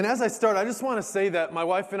And as I start, I just want to say that my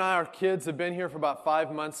wife and I, our kids, have been here for about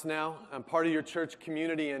 5 months now. I'm part of your church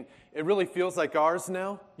community, and it really feels like ours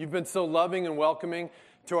now. You've been so loving and welcoming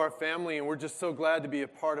to our family, and we're just so glad to be a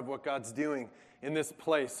part of what God's doing in this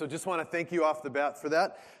place. So just want to thank you off the bat for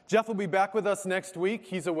that. Jeff will be back with us next week.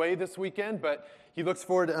 He's away this weekend, but he looks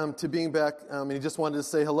forward to being back, and he just wanted to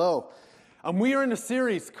say hello. We are in a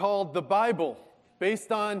series called The Bible,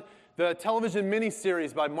 based on the television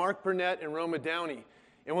miniseries by Mark Burnett and Roma Downey.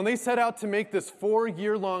 And when they set out to make this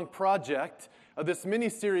 4-year-long project of this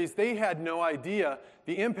miniseries, they had no idea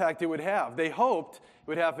the impact it would have. They hoped it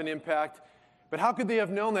would have an impact, but how could they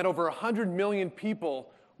have known that over 100 million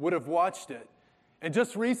people would have watched it? And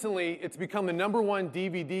just recently, it's become the #1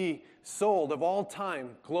 DVD sold of all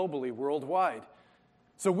time globally, worldwide.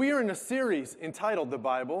 So we are in a series entitled The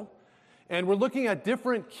Bible, and we're looking at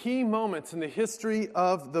different key moments in the history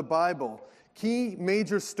of the Bible, key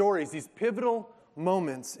major stories, these pivotal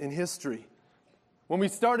moments in history. When we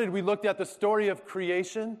started, we looked at the story of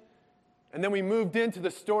creation, and then we moved into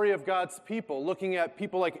the story of God's people, looking at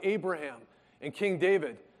people like Abraham and King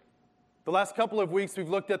David. The last couple of weeks, we've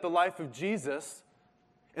looked at the life of Jesus,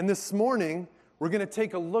 and this morning, we're going to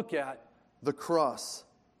take a look at the cross.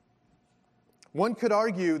 One could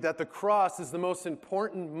argue that the cross is the most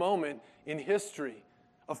important moment in history,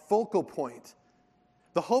 a focal point.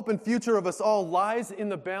 The hope and future of us all lies in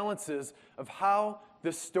the balances of how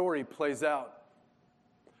this story plays out.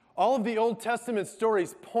 All of the Old Testament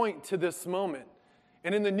stories point to this moment.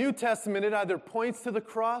 And in the New Testament, it either points to the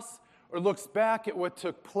cross or looks back at what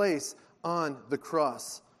took place on the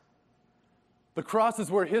cross. The cross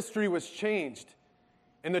is where history was changed,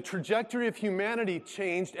 and the trajectory of humanity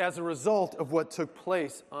changed as a result of what took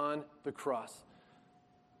place on the cross.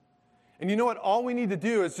 And you know what? All we need to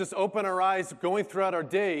do is just open our eyes going throughout our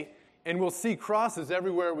day, and we'll see crosses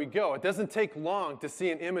everywhere we go. It doesn't take long to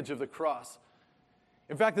see an image of the cross.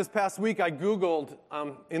 In fact, this past week I Googled,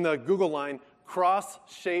 in the Google line,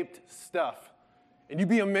 cross-shaped stuff. And you'd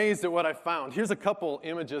be amazed at what I found. Here's a couple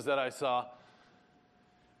images that I saw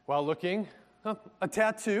while looking. A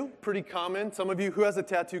tattoo, pretty common. Some of you, who has a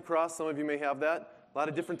tattoo cross? Some of you may have that. A lot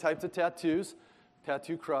of different types of tattoos,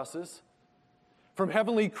 tattoo crosses. From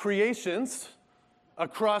Heavenly Creations, a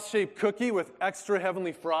cross-shaped cookie with extra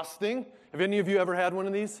heavenly frosting. Have any of you ever had one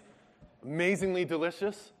of these? Amazingly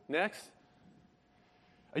delicious. Next.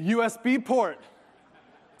 A USB port.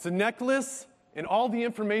 It's a necklace, and all the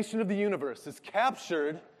information of the universe is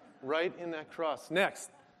captured right in that cross.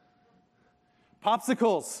 Next.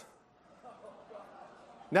 Popsicles.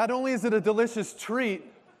 Not only is it a delicious treat,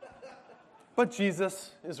 but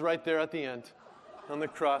Jesus is right there at the end on the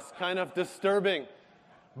cross. Kind of disturbing.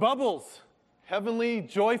 Bubbles. Heavenly,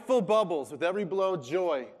 joyful bubbles. With every blow,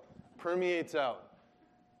 joy permeates out.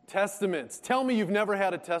 Testaments. Tell me you've never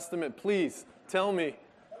had a testament. Please, tell me.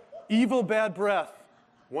 Evil, bad breath.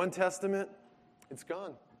 One testament, it's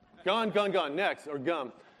gone. Gone, gone, gone. Next, or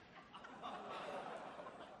gum.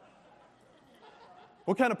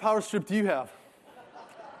 What kind of power strip do you have?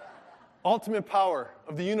 Ultimate power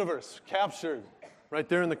of the universe, captured right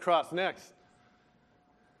there in the cross. Next.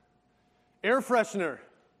 Air freshener.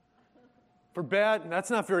 For bad, that's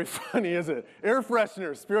not very funny, is it? Air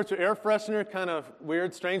freshener, spiritual air freshener, kind of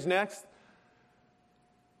weird, strange. Next.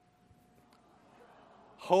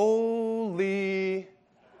 Holy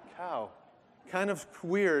cow. Kind of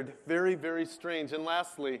weird, very, very strange. And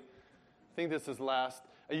lastly, I think this is last,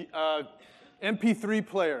 MP3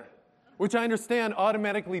 player, which I understand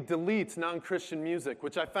automatically deletes non-Christian music,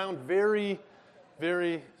 which I found very,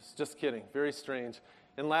 very, just kidding, very strange.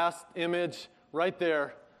 And last image, right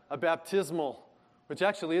there, a baptismal, which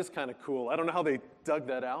actually is kind of cool. I don't know how they dug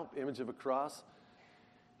that out, image of a cross.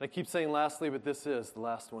 And I keep saying lastly, but this is the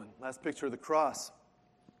last one. Last picture of the cross.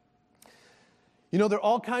 You know, there are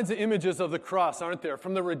all kinds of images of the cross, aren't there?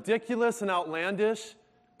 From the ridiculous and outlandish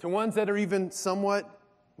to ones that are even somewhat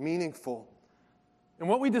meaningful. And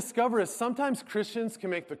what we discover is sometimes Christians can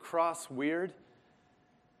make the cross weird.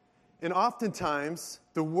 And oftentimes,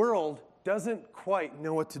 the world doesn't quite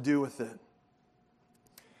know what to do with it.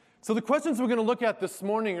 So the questions we're going to look at this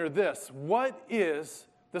morning are this. What is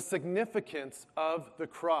the significance of the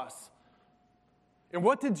cross? And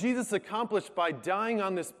what did Jesus accomplish by dying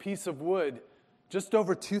on this piece of wood just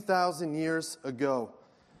over 2,000 years ago?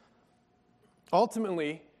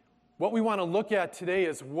 Ultimately, what we want to look at today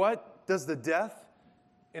is what does the death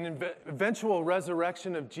and eventual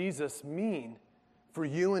resurrection of Jesus mean for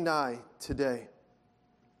you and I today?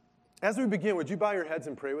 As we begin, would you bow your heads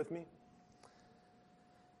and pray with me?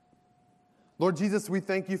 Lord Jesus, we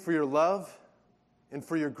thank you for your love and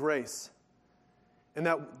for your grace. and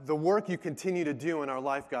that the work you continue to do in our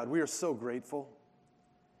life, God. We are so grateful.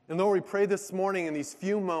 And Lord, we pray this morning in these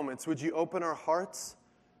few moments, would you open our hearts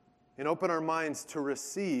and open our minds to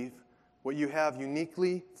receive what you have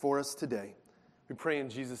uniquely for us today. We pray in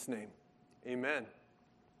Jesus' name. Amen.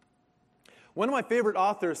 One of my favorite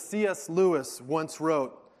authors, C.S. Lewis, once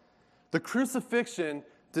wrote, "The crucifixion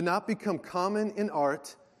did not become common in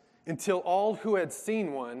art until all who had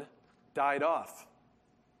seen one died off."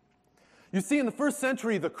 You see, in the first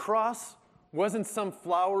century, the cross wasn't some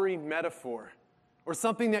flowery metaphor or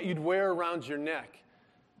something that you'd wear around your neck.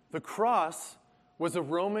 The cross was a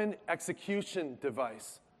Roman execution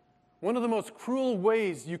device, one of the most cruel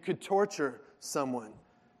ways you could torture someone.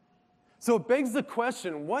 So it begs the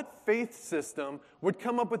question, what faith system would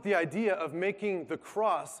come up with the idea of making the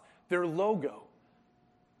cross their logo?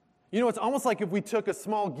 You know, it's almost like if we took a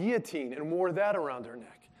small guillotine and wore that around our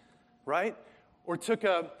neck, right? Or took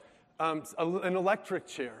an electric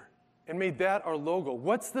chair and made that our logo.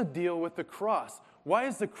 What's the deal with the cross? Why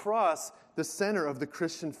is the cross the center of the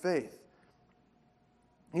Christian faith?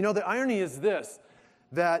 You know, the irony is this,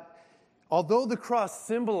 that although the cross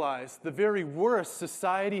symbolized the very worst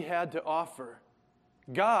society had to offer,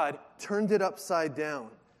 God turned it upside down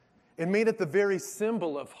and made it the very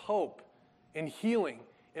symbol of hope and healing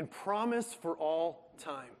and promise for all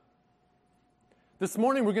time. This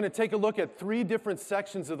morning, we're going to take a look at 3 different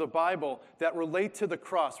sections of the Bible that relate to the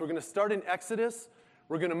cross. We're going to start in Exodus,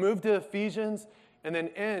 we're going to move to Ephesians, and then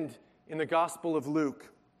end in the Gospel of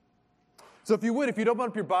Luke. So if you'd open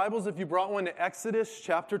up your Bibles, if you brought one, to Exodus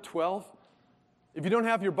chapter 12. If you don't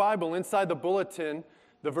have your Bible, inside the bulletin,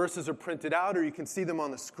 the verses are printed out, or you can see them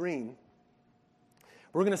on the screen.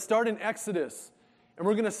 We're going to start in Exodus, and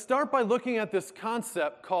we're going to start by looking at this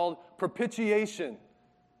concept called propitiation,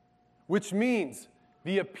 which means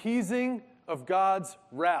the appeasing of God's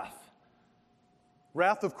wrath.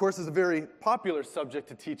 Wrath, of course, is a very popular subject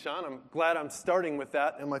to teach on. I'm glad I'm starting with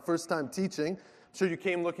that in my first time teaching. I'm sure you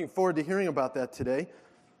came looking forward to hearing about that today.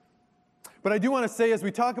 But I do want to say, as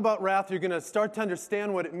we talk about wrath, you're going to start to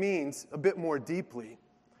understand what it means a bit more deeply.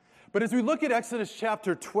 But as we look at Exodus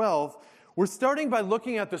chapter 12, we're starting by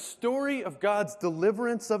looking at the story of God's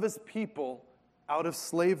deliverance of his people out of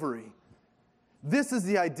slavery. This is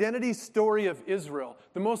the identity story of Israel,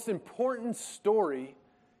 the most important story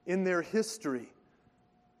in their history.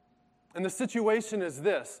 And the situation is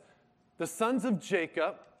this: the sons of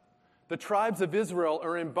Jacob, the tribes of Israel,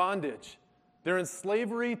 are in bondage. They're in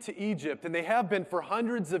slavery to Egypt, and they have been for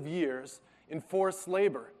hundreds of years in forced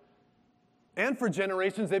labor. And for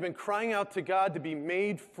generations, they've been crying out to God to be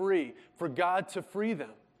made free, for God to free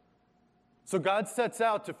them. So God sets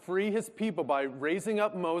out to free his people by raising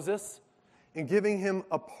up Moses and giving him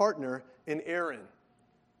a partner in Aaron.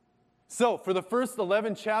 So for the first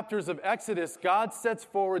 11 chapters of Exodus, God sets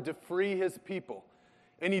forward to free his people.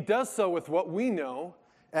 And he does so with what we know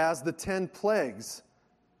as the 10 plagues.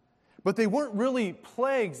 But they weren't really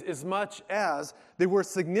plagues as much as they were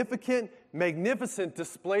significant, magnificent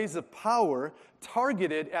displays of power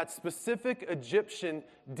targeted at specific Egyptian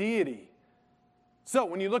deity. So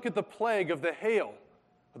when you look at the plague of the hail,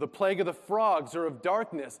 or the plague of the frogs, or of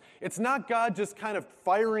darkness, it's not God just kind of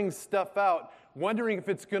firing stuff out, wondering if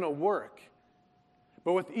it's going to work.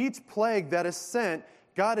 But with each plague that is sent,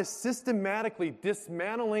 God is systematically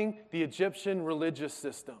dismantling the Egyptian religious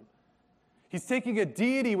system. He's taking a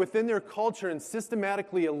deity within their culture and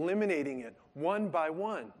systematically eliminating it one by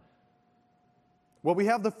one. Well, we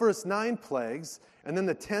have the first 9 plagues, and then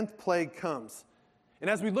the 10th plague comes. And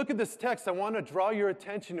as we look at this text, I want to draw your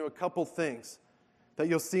attention to a couple things that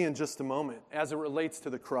you'll see in just a moment as it relates to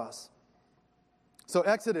the cross. So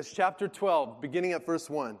Exodus chapter 12, beginning at verse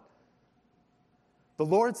 1. The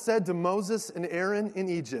Lord said to Moses and Aaron in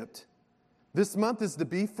Egypt, "This month is to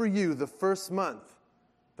be for you the first month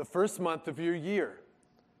of your year."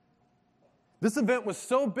 This event was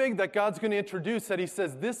so big that God's going to introduce that he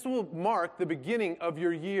says this will mark the beginning of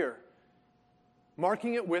your year,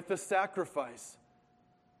 marking it with a sacrifice.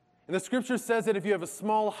 And the scripture says that if you have a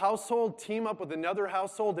small household, team up with another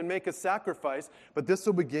household and make a sacrifice, but this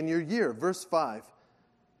will begin your year. Verse 5.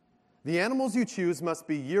 The animals you choose must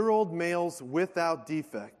be year-old males without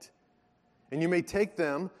defect, and you may take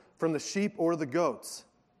them from the sheep or the goats.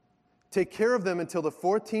 Take care of them until the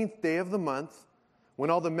 14th day of the month, when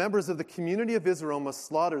all the members of the community of Israel must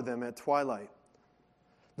slaughter them at twilight.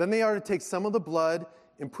 Then they are to take some of the blood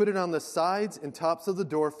and put it on the sides and tops of the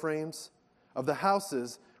door frames of the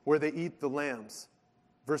houses where they eat the lambs.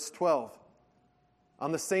 Verse 12.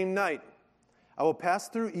 On the same night, I will pass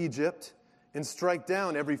through Egypt and strike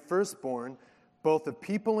down every firstborn, both of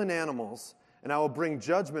people and animals, and I will bring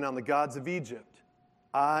judgment on the gods of Egypt.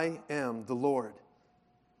 I am the Lord.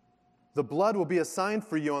 The blood will be a sign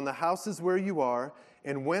for you on the houses where you are,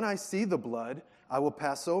 and when I see the blood, I will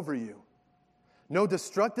pass over you. No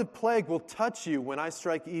destructive plague will touch you when I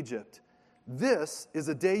strike Egypt. This is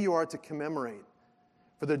a day you are to commemorate.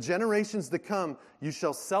 For the generations to come, you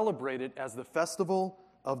shall celebrate it as the festival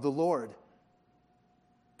of the Lord.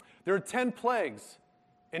 There are 10 plagues,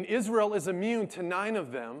 and Israel is immune to 9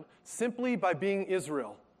 of them simply by being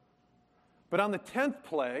Israel. But on the 10th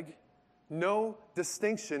plague, no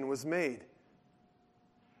distinction was made.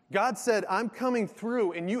 God said, I'm coming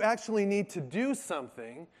through, and you actually need to do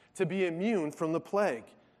something to be immune from the plague.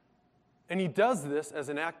 And he does this as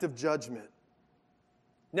an act of judgment.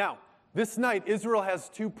 Now, this night, Israel has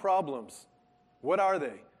 2 problems. What are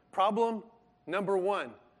they? Problem number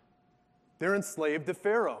 1, they're enslaved to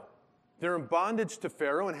Pharaoh. They're in bondage to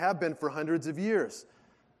Pharaoh and have been for hundreds of years.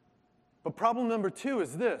 But problem number 2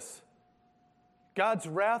 is this. God's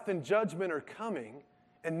wrath and judgment are coming,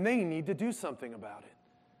 and they need to do something about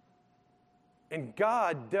it. And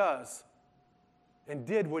God does and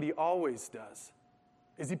did what he always does,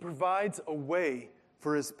 is he provides a way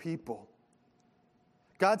for his people.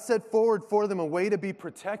 God set forward for them a way to be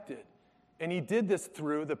protected, and he did this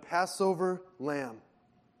through the Passover lamb.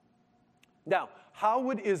 Now, how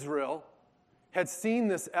would Israel have seen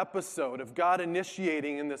this episode of God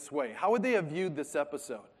initiating in this way? How would they have viewed this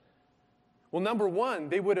episode? Well, number 1,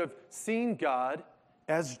 they would have seen God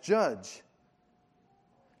as judge.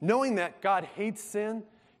 Knowing that God hates sin,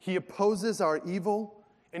 he opposes our evil,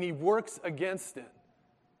 and he works against it.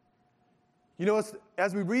 You know,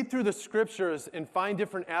 as we read through the scriptures and find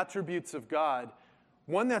different attributes of God,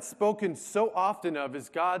 one that's spoken so often of is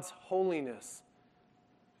God's holiness.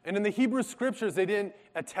 And in the Hebrew scriptures, they didn't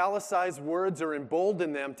italicize words or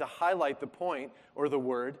embolden them to highlight the point or the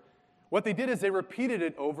word. What they did is they repeated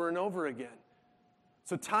it over and over again.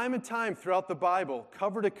 So time and time throughout the Bible,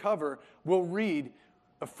 cover to cover, we'll read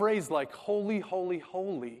a phrase like, holy, holy,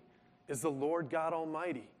 holy is the Lord God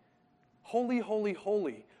Almighty. Holy, holy,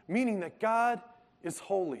 holy, meaning that God is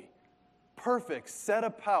holy, perfect, set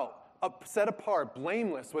apart,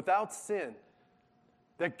 blameless, without sin.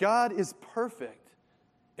 That God is perfect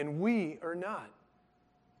and we are not.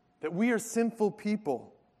 That we are sinful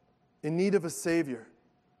people in need of a Savior.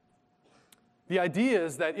 The idea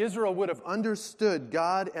is that Israel would have understood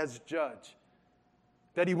God as judge,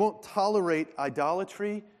 that he won't tolerate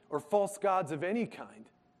idolatry or false gods of any kind,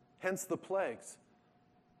 hence the plagues.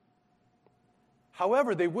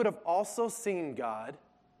 However, they would have also seen God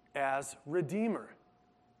as Redeemer.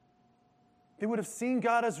 They would have seen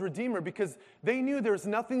God as Redeemer because they knew there was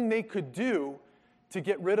nothing they could do to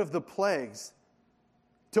get rid of the plagues,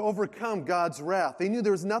 to overcome God's wrath. They knew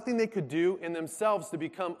there was nothing they could do in themselves to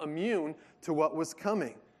become immune to what was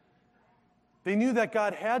coming. They knew that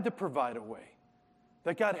God had to provide a way,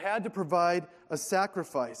 that God had to provide a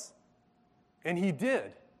sacrifice. And he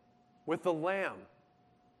did with the lamb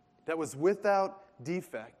that was without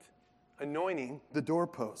defect, anointing the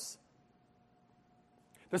doorposts.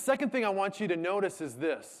 The second thing I want you to notice is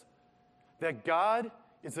this, that God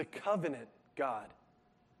is a covenant God.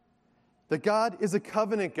 That God is a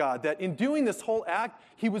covenant God, that in doing this whole act,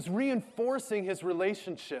 he was reinforcing his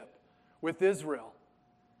relationship with Israel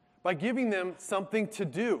by giving them something to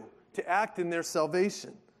do, to act in their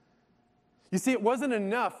salvation. You see, it wasn't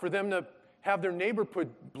enough for them to have their neighbor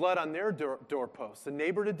put blood on their doorposts. The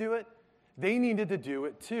neighbor to do it, they needed to do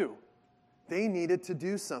it too. They needed to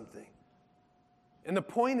do something. And the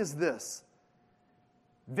point is this,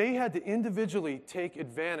 they had to individually take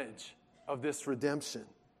advantage of this redemption.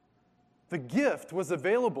 The gift was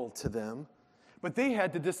available to them, but they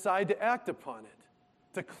had to decide to act upon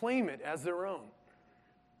it, to claim it as their own.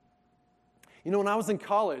 You know, when I was in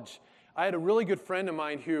college, I had a really good friend of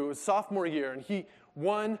mine who was sophomore year, and he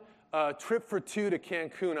won a trip for 2 to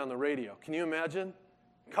Cancun on the radio. Can you imagine?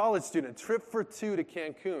 College student, trip for 2 to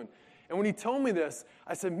Cancun. And when he told me this,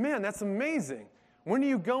 I said, man, that's amazing. When are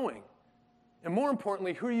you going? And more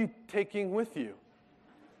importantly, who are you taking with you?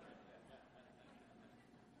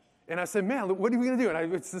 And I said, man, what are we going to do? And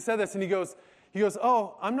I said this, and he goes,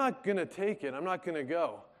 oh, I'm not going to take it. I'm not going to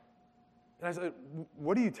go. And I said,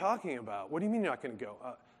 what are you talking about? What do you mean you're not going to go?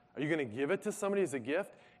 Are you going to give it to somebody as a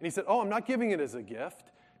gift? And he said, oh, I'm not giving it as a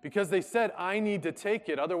gift because they said I need to take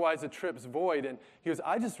it, otherwise the trip's void. And he goes,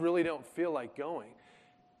 I just really don't feel like going.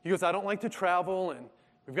 He goes, I don't like to travel, and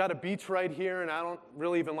we've got a beach right here, and I don't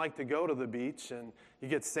really even like to go to the beach, and you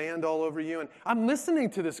get sand all over you. And I'm listening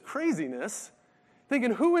to this craziness,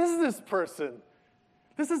 thinking, who is this person?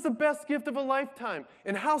 This is the best gift of a lifetime.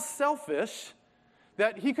 And how selfish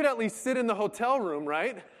that he could at least sit in the hotel room,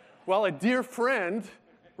 right, while a dear friend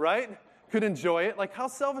right? Could enjoy it. Like, how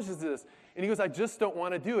selfish is this? And he goes, I just don't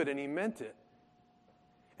want to do it. And he meant it.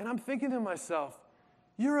 And I'm thinking to myself,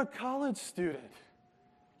 you're a college student.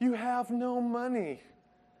 You have no money.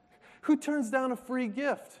 Who turns down a free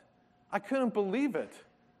gift? I couldn't believe it.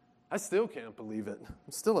 I still can't believe it.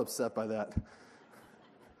 I'm still upset by that.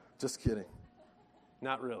 Just kidding.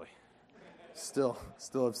 Not really. Still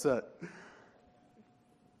upset.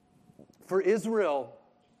 For Israel,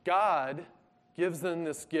 God gives them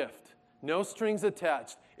this gift. No strings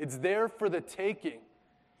attached. It's there for the taking.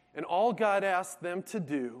 And all God asks them to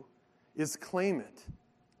do is claim it,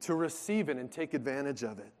 to receive it and take advantage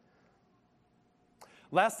of it.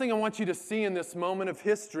 Last thing I want you to see in this moment of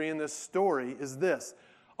history, in this story, is this.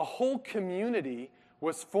 A whole community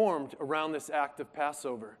was formed around this act of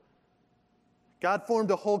Passover. God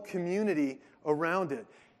formed a whole community around it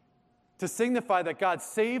to signify that God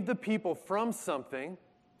saved the people from something,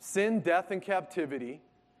 sin, death, and captivity,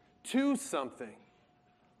 to something,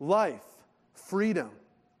 life, freedom,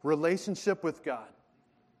 relationship with God.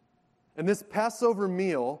 And this Passover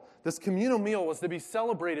meal, this communal meal, was to be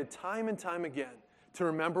celebrated time and time again to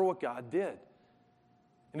remember what God did.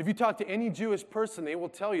 And if you talk to any Jewish person, they will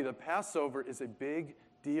tell you that Passover is a big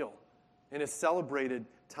deal and is celebrated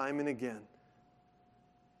time and again.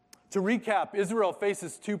 To recap, Israel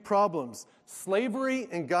faces two problems: slavery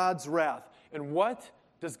and God's wrath. And what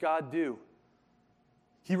does God do?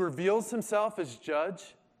 He reveals himself as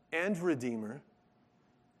judge and redeemer.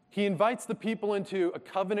 He invites the people into a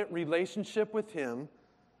covenant relationship with him.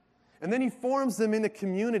 And then he forms them into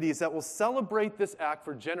communities that will celebrate this act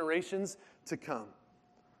for generations to come.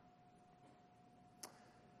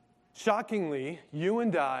 Shockingly, you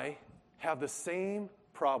and I have the same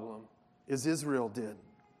problem as Israel did.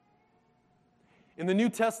 In the New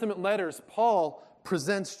Testament letters, Paul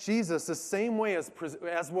presents Jesus the same way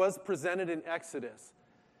as was presented in Exodus,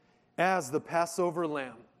 as the Passover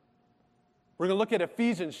lamb. We're going to look at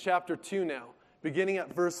Ephesians chapter 2 now, beginning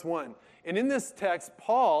at verse 1. And in this text,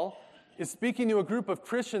 Paul is speaking to a group of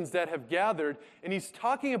Christians that have gathered, and he's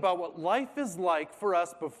talking about what life is like for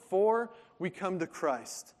us before we come to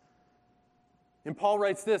Christ. And Paul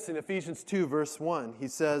writes this in Ephesians 2, verse 1. He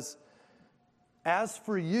says, "As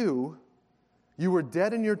for you, you were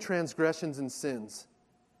dead in your transgressions and sins,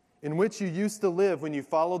 in which you used to live when you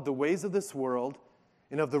followed the ways of this world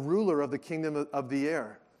and of the ruler of the kingdom of the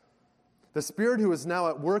air, the spirit who is now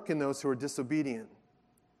at work in those who are disobedient.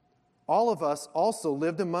 All of us also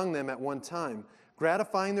lived among them at one time,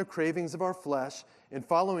 gratifying the cravings of our flesh and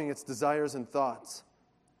following its desires and thoughts.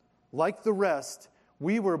 Like the rest,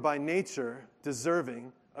 we were by nature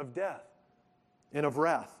deserving of death and of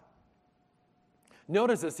wrath."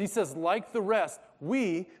 Notice this. He says, like the rest,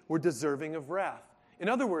 we were deserving of wrath. In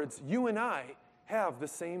other words, you and I have the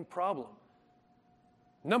same problem.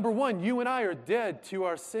 Number one, you and I are dead to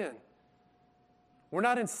our sin. We're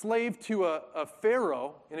not enslaved to a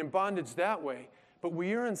Pharaoh and in bondage that way, but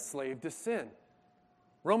we are enslaved to sin.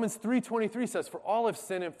 Romans 3:23 says, "For all have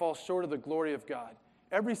sinned and fall short of the glory of God."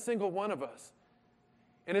 Every single one of us.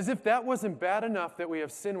 And as if that wasn't bad enough that we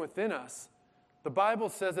have sin within us, the Bible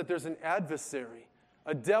says that there's an adversary,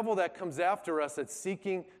 a devil that comes after us that's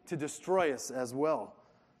seeking to destroy us as well.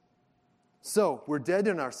 So, we're dead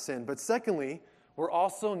in our sin, but secondly, we're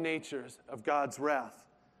also natures of God's wrath.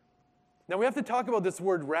 Now, we have to talk about this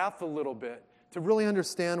word wrath a little bit to really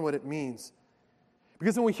understand what it means.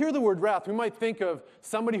 Because when we hear the word wrath, we might think of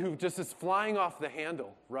somebody who just is flying off the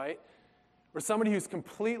handle, right? Or somebody who's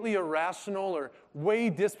completely irrational or way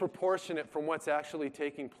disproportionate from what's actually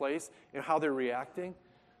taking place and how they're reacting.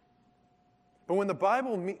 But when the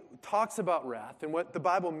Bible talks about wrath, and what the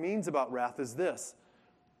Bible means about wrath is this: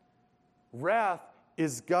 wrath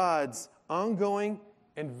is God's ongoing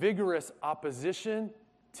and vigorous opposition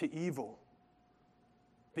to evil.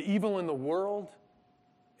 The evil in the world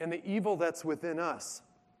and the evil that's within us.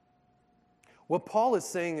 What Paul is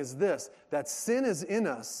saying is this: that sin is in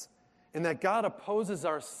us and that God opposes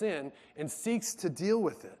our sin and seeks to deal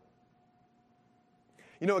with it.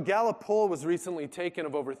 You know, a Gallup poll was recently taken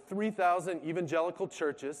of over 3,000 evangelical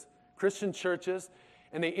churches, Christian churches,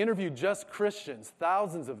 and they interviewed just Christians,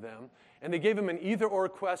 thousands of them, and they gave them an either-or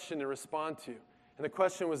question to respond to. And the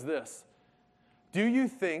question was this: do you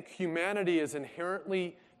think humanity is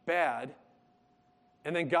inherently bad,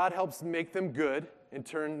 and then God helps make them good and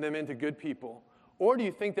turn them into good people? Or do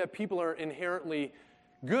you think that people are inherently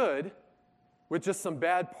good with just some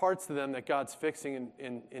bad parts to them that God's fixing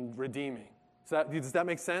and redeeming? Does that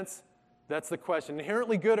make sense? That's the question.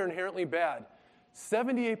 Inherently good or inherently bad?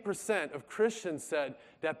 78% of Christians said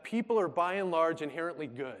that people are by and large inherently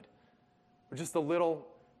good, or just a little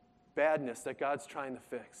badness that God's trying to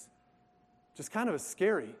fix. Just kind of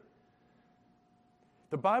scary.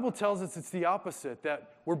 The Bible tells us it's the opposite,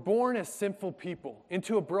 that we're born as sinful people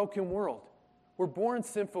into a broken world. We're born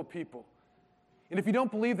sinful people. And if you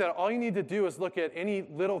don't believe that, all you need to do is look at any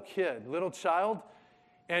little kid, little child,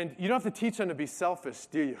 and you don't have to teach them to be selfish,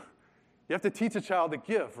 do you? You have to teach a child to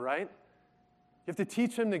give, right? You have to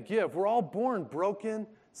teach them to give. We're all born broken,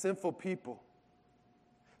 sinful people.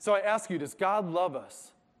 So I ask you, does God love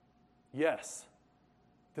us? Yes.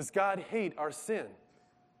 Does God hate our sin?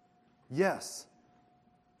 Yes.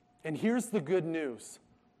 And here's the good news.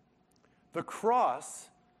 The cross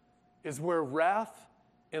is where wrath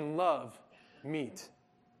and love meet.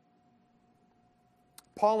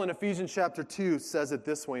 Paul in Ephesians chapter 2 says it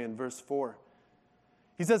this way in verse 4.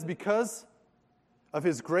 He says, because of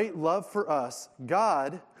his great love for us,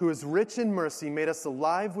 God, who is rich in mercy, made us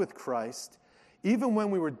alive with Christ, even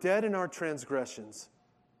when we were dead in our transgressions.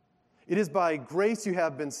 It is by grace you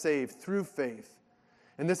have been saved through faith.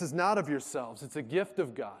 And this is not of yourselves, it's a gift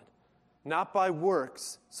of God, not by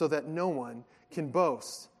works, so that no one can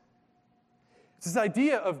boast. It's this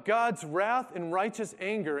idea of God's wrath and righteous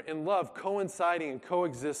anger and love coinciding and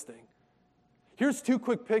coexisting. Here's two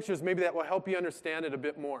quick pictures maybe that will help you understand it a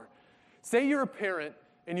bit more. Say you're a parent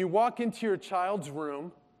and you walk into your child's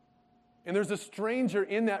room and there's a stranger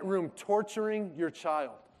in that room torturing your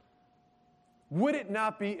child. Would it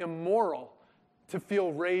not be immoral to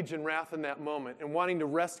feel rage and wrath in that moment and wanting to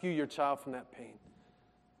rescue your child from that pain?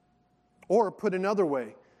 Or put another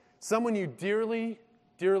way, someone you dearly,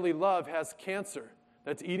 dearly love has cancer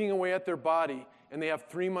that's eating away at their body and they have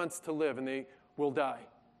 3 months to live and they will die.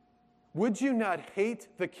 Would you not hate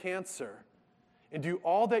the cancer and do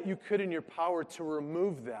all that you could in your power to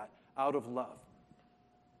remove that out of love?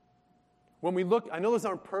 When we look, I know those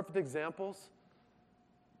aren't perfect examples,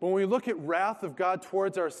 but when we look at wrath of God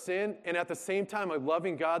towards our sin and at the same time a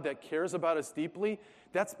loving God that cares about us deeply,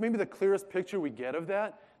 that's maybe the clearest picture we get of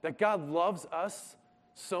that God loves us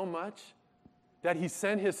so much that he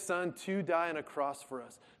sent his son to die on a cross for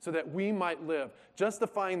us so that we might live,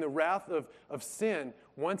 justifying the wrath of sin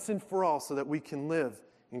once and for all so that we can live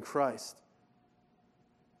in Christ.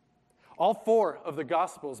 All four of the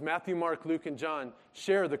Gospels, Matthew, Mark, Luke, and John,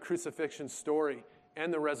 share the crucifixion story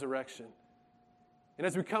and the resurrection. And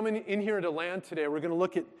as we come in here to land today, we're going to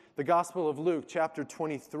look at the Gospel of Luke, chapter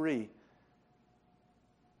 23.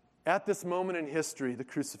 At this moment in history, the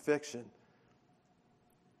crucifixion.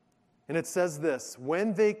 And it says this,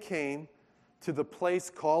 when they came to the place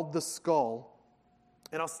called the Skull,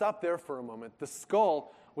 and I'll stop there for a moment. The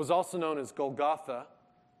skull was also known as Golgotha,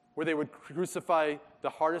 where they would crucify the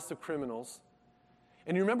hardest of criminals.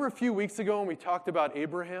 And you remember a few weeks ago when we talked about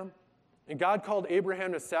Abraham? And God called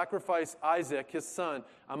Abraham to sacrifice Isaac, his son,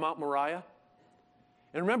 on Mount Moriah?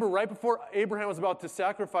 And remember, right before Abraham was about to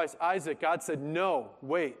sacrifice Isaac, God said, no,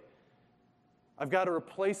 wait. I've got a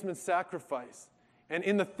replacement sacrifice. And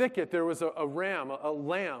in the thicket, there was a ram, a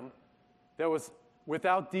lamb, that was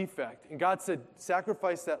without defect. And God said,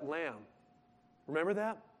 sacrifice that lamb. Remember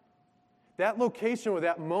that? That location where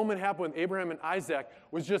that moment happened with Abraham and Isaac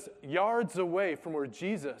was just yards away from where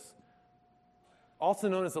Jesus, also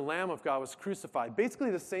known as the Lamb of God, was crucified. Basically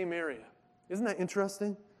the same area. Isn't that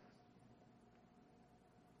interesting?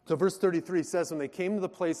 So verse 33 says, when they came to the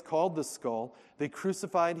place called the Skull, they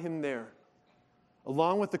crucified him there,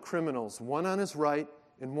 along with the criminals, one on his right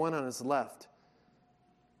and one on his left.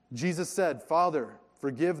 Jesus said, Father,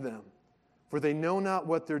 forgive them, for they know not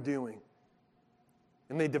what they're doing.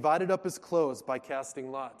 And they divided up his clothes by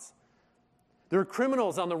casting lots. There were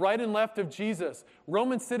criminals on the right and left of Jesus.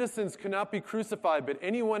 Roman citizens could not be crucified, but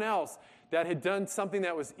anyone else that had done something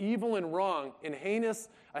that was evil and wrong and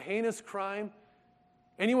a heinous crime,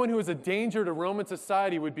 anyone who was a danger to Roman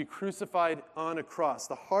society would be crucified on a cross,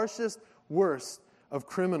 the harshest, worst of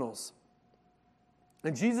criminals.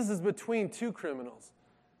 And Jesus is between two criminals.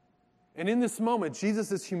 And in this moment,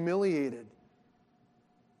 Jesus is humiliated.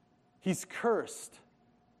 He's cursed.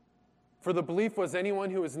 For the belief was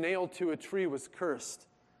anyone who was nailed to a tree was cursed.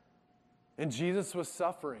 And Jesus was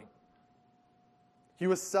suffering. He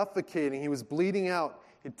was suffocating. He was bleeding out,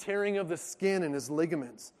 a tearing of the skin and his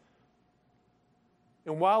ligaments.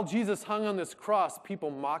 And while Jesus hung on this cross,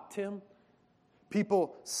 people mocked him.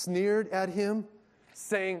 People sneered at him,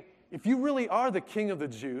 saying, if you really are the king of the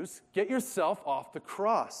Jews, get yourself off the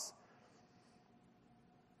cross.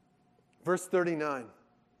 Verse 39.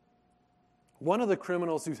 One of the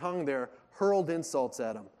criminals who hung there hurled insults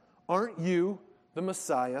at him. Aren't you the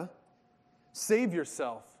Messiah? Save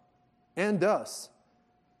yourself and us.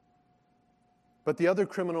 But the other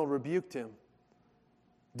criminal rebuked him.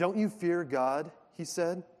 Don't you fear God, he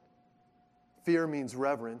said, Fear means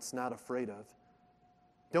reverence, not afraid of.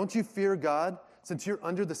 Don't you fear God, since you're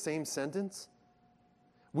under the same sentence?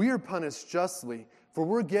 We are punished justly, for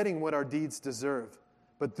we're getting what our deeds deserve.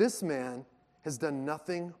 But this man has done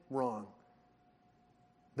nothing wrong.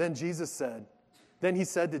 Then he said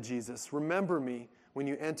to Jesus, remember me when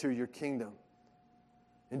you enter your kingdom.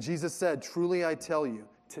 And Jesus said, truly I tell you,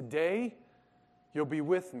 today you'll be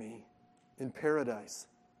with me in paradise.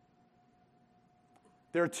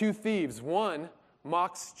 There are two thieves. One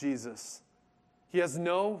mocks Jesus. He has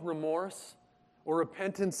no remorse or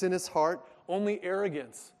repentance in his heart, only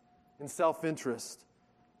arrogance and self-interest.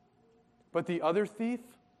 But the other thief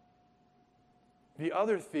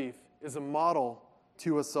is a model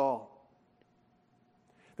to us all.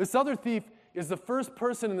 This other thief is the first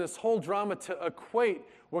person in this whole drama to equate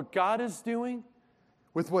what God is doing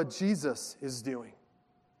with what Jesus is doing.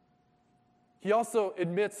 He also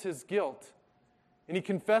admits his guilt, and he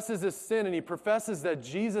confesses his sin, and he professes that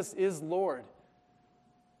Jesus is Lord.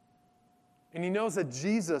 And he knows that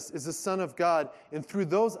Jesus is the Son of God, and through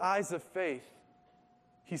those eyes of faith,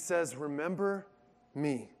 he says, remember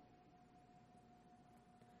me.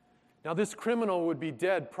 Now, this criminal would be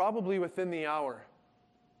dead probably within the hour.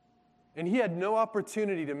 And he had no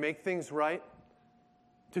opportunity to make things right,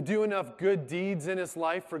 to do enough good deeds in his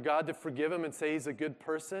life for God to forgive him and say he's a good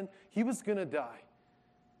person. He was going to die.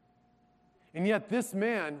 And yet this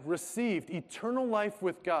man received eternal life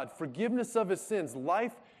with God, forgiveness of his sins,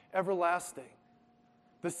 life everlasting.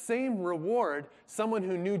 The same reward someone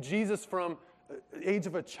who knew Jesus from the age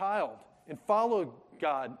of a child and followed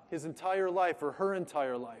God his entire life or her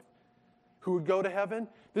entire life, who would go to heaven,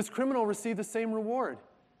 this criminal received the same reward.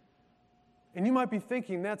 And you might be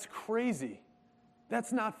thinking, that's crazy.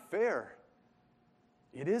 That's not fair.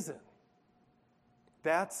 It isn't.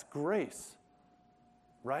 That's grace,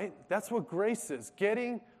 right? That's what grace is,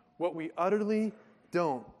 getting what we utterly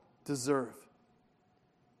don't deserve.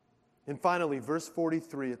 And finally, verse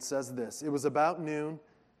 43, it says this, it was about noon,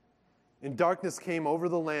 and darkness came over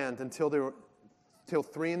the land until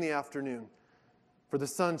 3 p.m, for the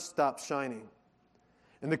sun stopped shining.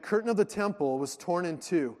 And the curtain of the temple was torn in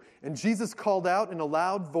two. And Jesus called out in a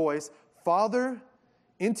loud voice, Father,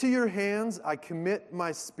 into your hands I commit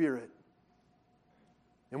my spirit.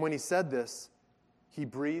 And when he said this, he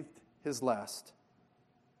breathed his last.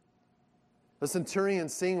 The centurion,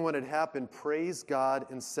 seeing what had happened, praised God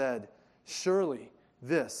and said, surely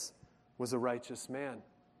this was a righteous man.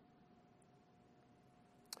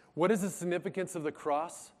 What is the significance of the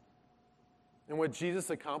cross and what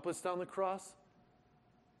Jesus accomplished on the cross?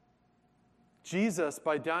 Jesus,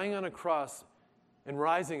 by dying on a cross and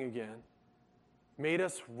rising again, made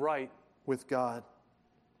us right with God.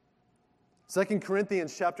 2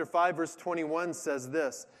 Corinthians chapter 5, verse 21 says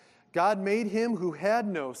this, God made him who had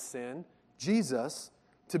no sin, Jesus,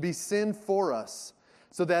 to be sin for us,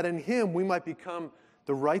 so that in him we might become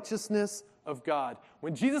the righteousness of God.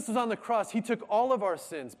 When Jesus was on the cross, he took all of our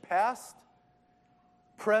sins, past,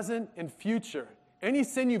 present, and future. Any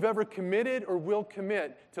sin you've ever committed or will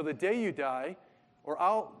commit till the day you die, or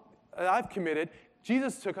I've committed,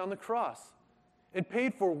 Jesus took on the cross and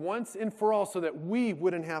paid for once and for all so that we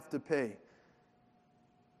wouldn't have to pay.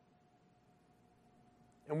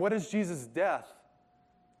 And what does Jesus' death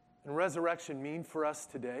and resurrection mean for us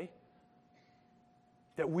today?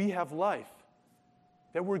 That we have life,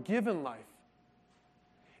 that we're given life.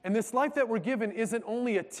 And this life that we're given isn't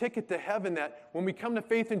only a ticket to heaven that when we come to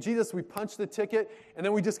faith in Jesus, we punch the ticket and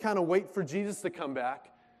then we just kind of wait for Jesus to come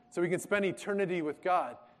back so we can spend eternity with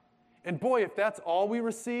God. And boy, if that's all we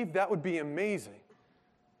receive, that would be amazing.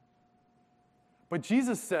 But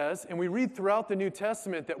Jesus says, and we read throughout the New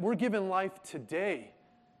Testament, that we're given life today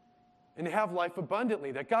and to have life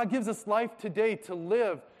abundantly, that God gives us life today to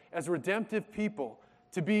live as redemptive people,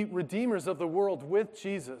 to be redeemers of the world with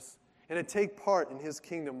Jesus, and to take part in his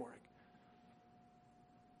kingdom work.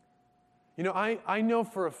 You know, I know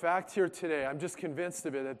for a fact here today, I'm just convinced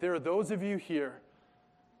of it, that there are those of you here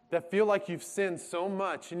that feel like you've sinned so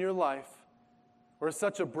much in your life, or are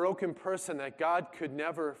such a broken person that God could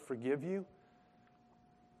never forgive you.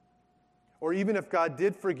 Or even if God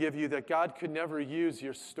did forgive you, that God could never use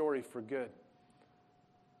your story for good.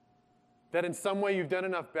 That in some way you've done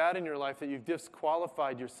enough bad in your life that you've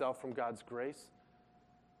disqualified yourself from God's grace.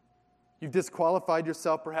 You've disqualified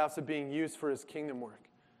yourself perhaps of being used for his kingdom work.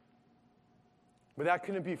 But that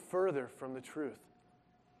couldn't be further from the truth.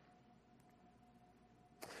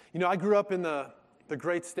 You know, I grew up in the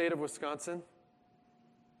great state of Wisconsin.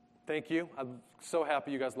 Thank you. I'm so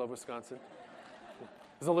happy you guys love Wisconsin.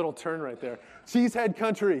 There's a little turn right there. Cheesehead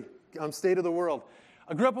country, state of the world.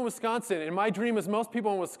 I grew up in Wisconsin, and my dream, as most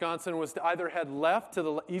people in Wisconsin, was to either head left to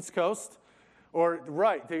the East Coast or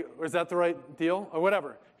right. Or is that the right deal? Or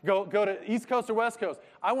whatever. Go to East Coast or West Coast.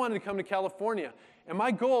 I wanted to come to California. And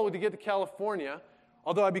my goal was to get to California,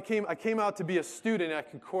 although I came out to be a student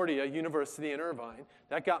at Concordia University in Irvine.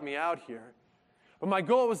 That got me out here. But my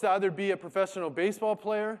goal was to either be a professional baseball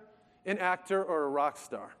player, an actor, or a rock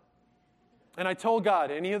star. And I told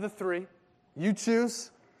God, any of the three, you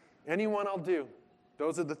choose, any one I'll do.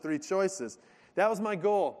 Those are the three choices. That was my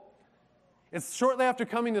goal. And shortly after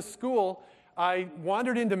coming to school, I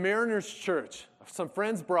wandered into Mariners Church. Some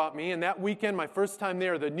friends brought me, and that weekend, my first time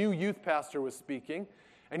there, the new youth pastor was speaking,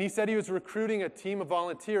 and he said he was recruiting a team of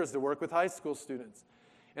volunteers to work with high school students.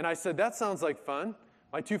 And I said, that sounds like fun.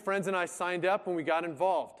 My two friends and I signed up, and we got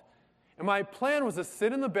involved. And my plan was to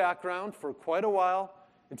sit in the background for quite a while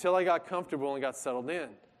until I got comfortable and got settled in.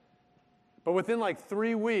 But within like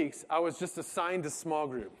 3 weeks, I was just assigned a small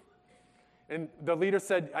group. And the leader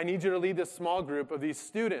said, I need you to lead this small group of these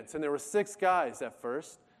students. And there were 6 guys at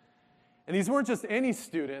first. And these weren't just any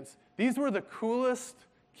students. These were the coolest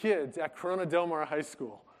kids at Corona Del Mar High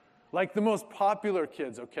School. Like the most popular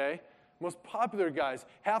kids, okay? Most popular guys.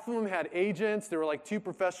 Half of them had agents. There were like 2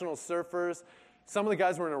 professional surfers. Some of the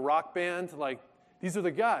guys were in a rock band. Like, these are the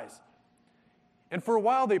guys. And for a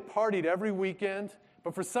while, they partied every weekend.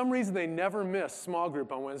 But for some reason, they never missed small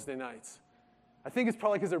group on Wednesday nights. I think it's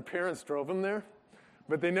probably because their parents drove them there,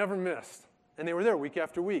 but they never missed. And they were there week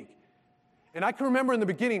after week. And I can remember in the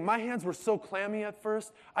beginning, my hands were so clammy at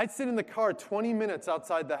first. I'd sit in the car 20 minutes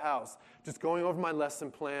outside the house, just going over my lesson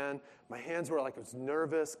plan. My hands were like, I was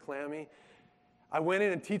nervous, clammy. I went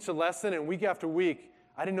in and teach a lesson, and week after week,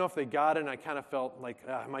 I didn't know if they got it, and I kind of felt like,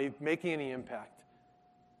 am I making any impact?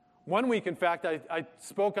 One week, in fact, I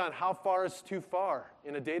spoke on how far is too far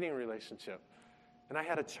in a dating relationship. And I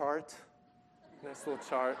had a chart, nice little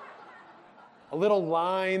chart, a little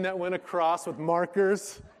line that went across with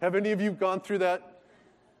markers. Have any of you gone through that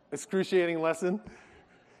excruciating lesson?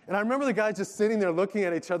 And I remember the guys just sitting there looking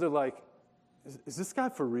at each other like, is this guy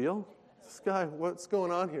for real? This guy, what's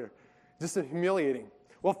going on here? Just humiliating.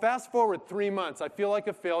 Well, fast forward 3 months. I feel like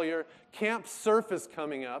a failure. Camp Surf is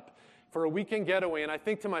coming up for a weekend getaway, and I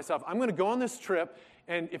think to myself, I'm going to go on this trip,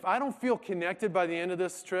 and if I don't feel connected by the end of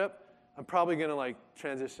this trip, I'm probably going to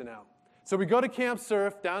transition out. So we go to Camp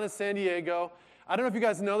Surf down in San Diego. I don't know if you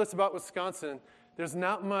guys know this about Wisconsin. There's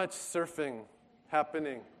not much surfing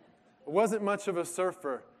happening. I wasn't much of a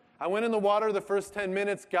surfer. I went in the water the first 10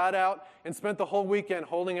 minutes, got out, and spent the whole weekend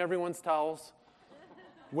holding everyone's towels,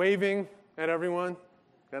 waving at everyone,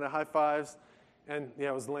 kind of high fives, and yeah,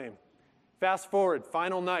 it was lame. Fast forward,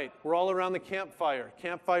 final night. We're all around the campfire.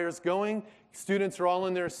 Campfire's going. Students are all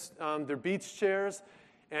in their beach chairs.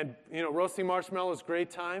 And, roasting marshmallows, great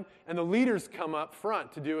time. And the leaders come up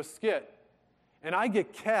front to do a skit. And I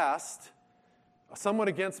get cast, somewhat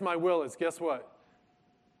against my will, as guess what?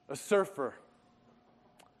 A surfer.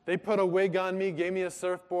 They put a wig on me, gave me a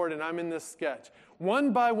surfboard, and I'm in this sketch.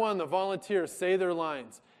 One by one, the volunteers say their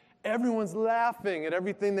lines. Everyone's laughing at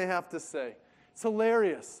everything they have to say. It's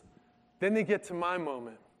hilarious. Then they get to my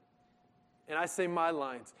moment, and I say my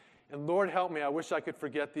lines. And Lord help me, I wish I could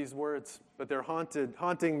forget these words, but they're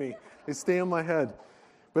haunting me. They stay in my head.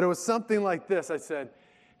 But it was something like this. I said,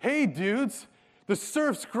 hey, dudes, the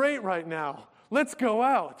surf's great right now. Let's go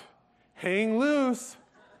out. Hang loose.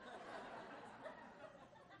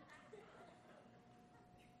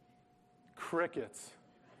 Crickets.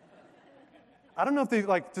 I don't know if they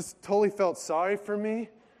just totally felt sorry for me,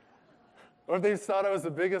 or if they just thought I was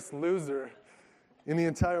the biggest loser in the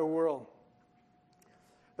entire world.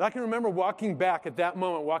 But I can remember walking back at that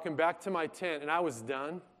moment, walking back to my tent, and I was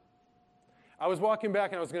done. I was walking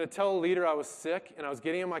back, and I was going to tell the leader I was sick, and I was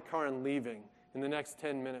getting in my car and leaving in the next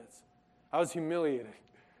 10 minutes. I was humiliated.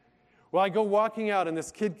 Well, I go walking out, and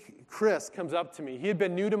this kid, Chris, comes up to me. He had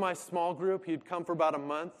been new to my small group. He'd come for about a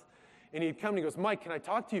month, and he'd come, and he goes, Mike, can I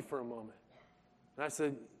talk to you for a moment? And I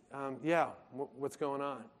said, yeah, what's going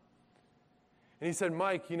on? And he said,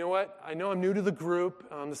 Mike, you know what? I know I'm new to the group,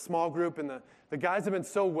 the small group, and the guys have been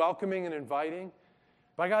so welcoming and inviting.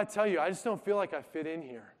 But I got to tell you, I just don't feel like I fit in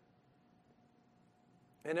here.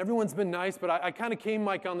 And everyone's been nice, but I kind of came,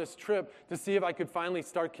 Mike, on this trip to see if I could finally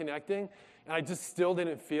start connecting, and I just still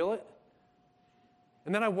didn't feel it.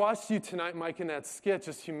 And then I watched you tonight, Mike, in that skit,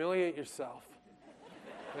 just humiliate yourself.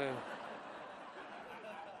 And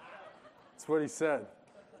that's what he said.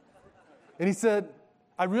 And he said,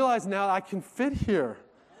 I realize now I can fit here.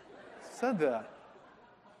 He said that.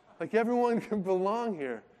 Like everyone can belong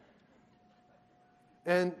here.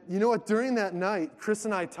 And you know what? During that night, Chris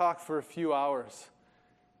and I talked for a few hours.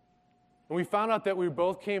 And we found out that we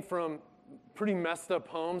both came from pretty messed up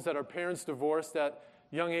homes, that our parents divorced at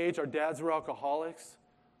a young age. Our dads were alcoholics.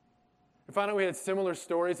 We found out we had similar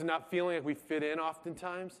stories and not feeling like we fit in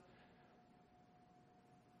oftentimes.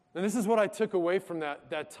 And this is what I took away from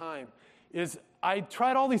that time, is I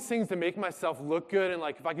tried all these things to make myself look good, and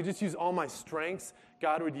like if I could just use all my strengths,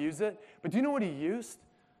 God would use it. But do you know what he used?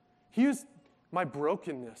 He used my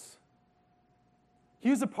brokenness. He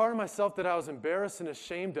used a part of myself that I was embarrassed and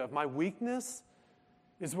ashamed of. My weakness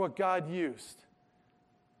is what God used.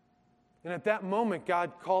 And at that moment,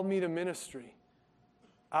 God called me to ministry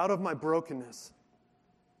out of my brokenness.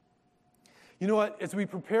 You know what? As we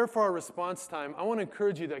prepare for our response time, I want to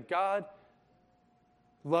encourage you that God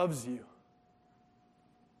loves you,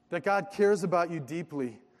 that God cares about you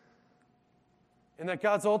deeply, and that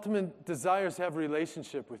God's ultimate desire is to have a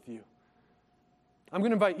relationship with you. I'm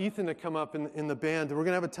going to invite Ethan to come up in the band, and we're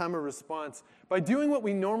going to have a time of response by doing what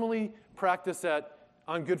we normally practice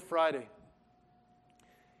on Good Friday,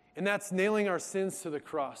 and that's nailing our sins to the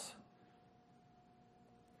cross.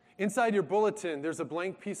 Inside your bulletin, there's a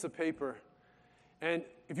blank piece of paper, and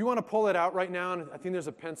if you want to pull it out right now, and I think there's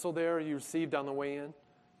a pencil there you received on the way in, and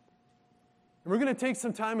we're going to take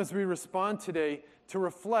some time as we respond today to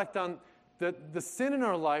reflect on the sin in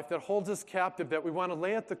our life that holds us captive that we want to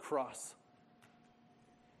lay at the cross.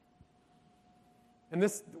 And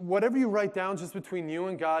this, whatever you write down, just between you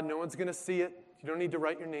and God. No one's going to see it. You don't need to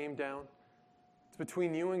write your name down. It's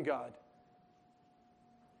between you and God.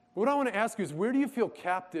 But what I want to ask you is, where do you feel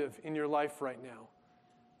captive in your life right now?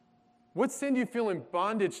 What sin do you feel in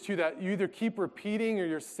bondage to that you either keep repeating or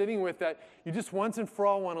you're sitting with that you just once and for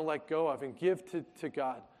all want to let go of and give to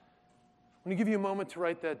God? I'm going to give you a moment to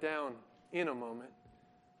write that down in a moment.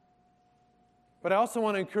 But I also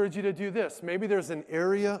want to encourage you to do this. Maybe there's an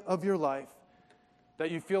area of your life that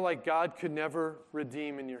you feel like God could never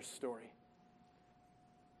redeem in your story.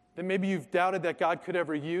 That maybe you've doubted that God could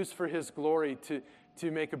ever use for his glory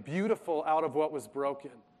to make a beautiful out of what was broken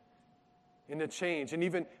and to change and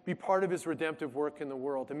even be part of his redemptive work in the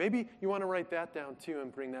world. And maybe you want to write that down too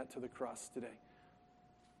and bring that to the cross today.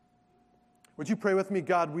 Would you pray with me?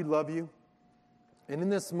 God, we love you. And in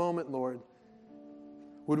this moment, Lord,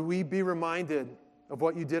 would we be reminded of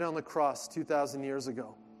what you did on the cross 2,000 years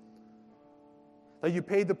ago? That you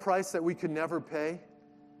paid the price that we could never pay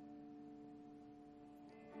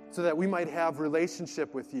so that we might have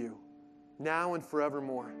relationship with you now and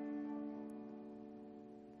forevermore.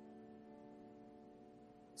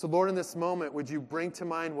 So, Lord, in this moment, would you bring to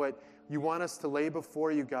mind what you want us to lay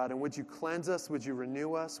before you, God, and would you cleanse us? Would you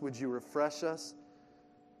renew us? Would you refresh us?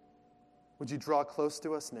 Would you draw close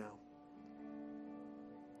to us now?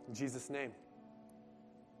 In Jesus' name,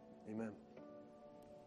 amen.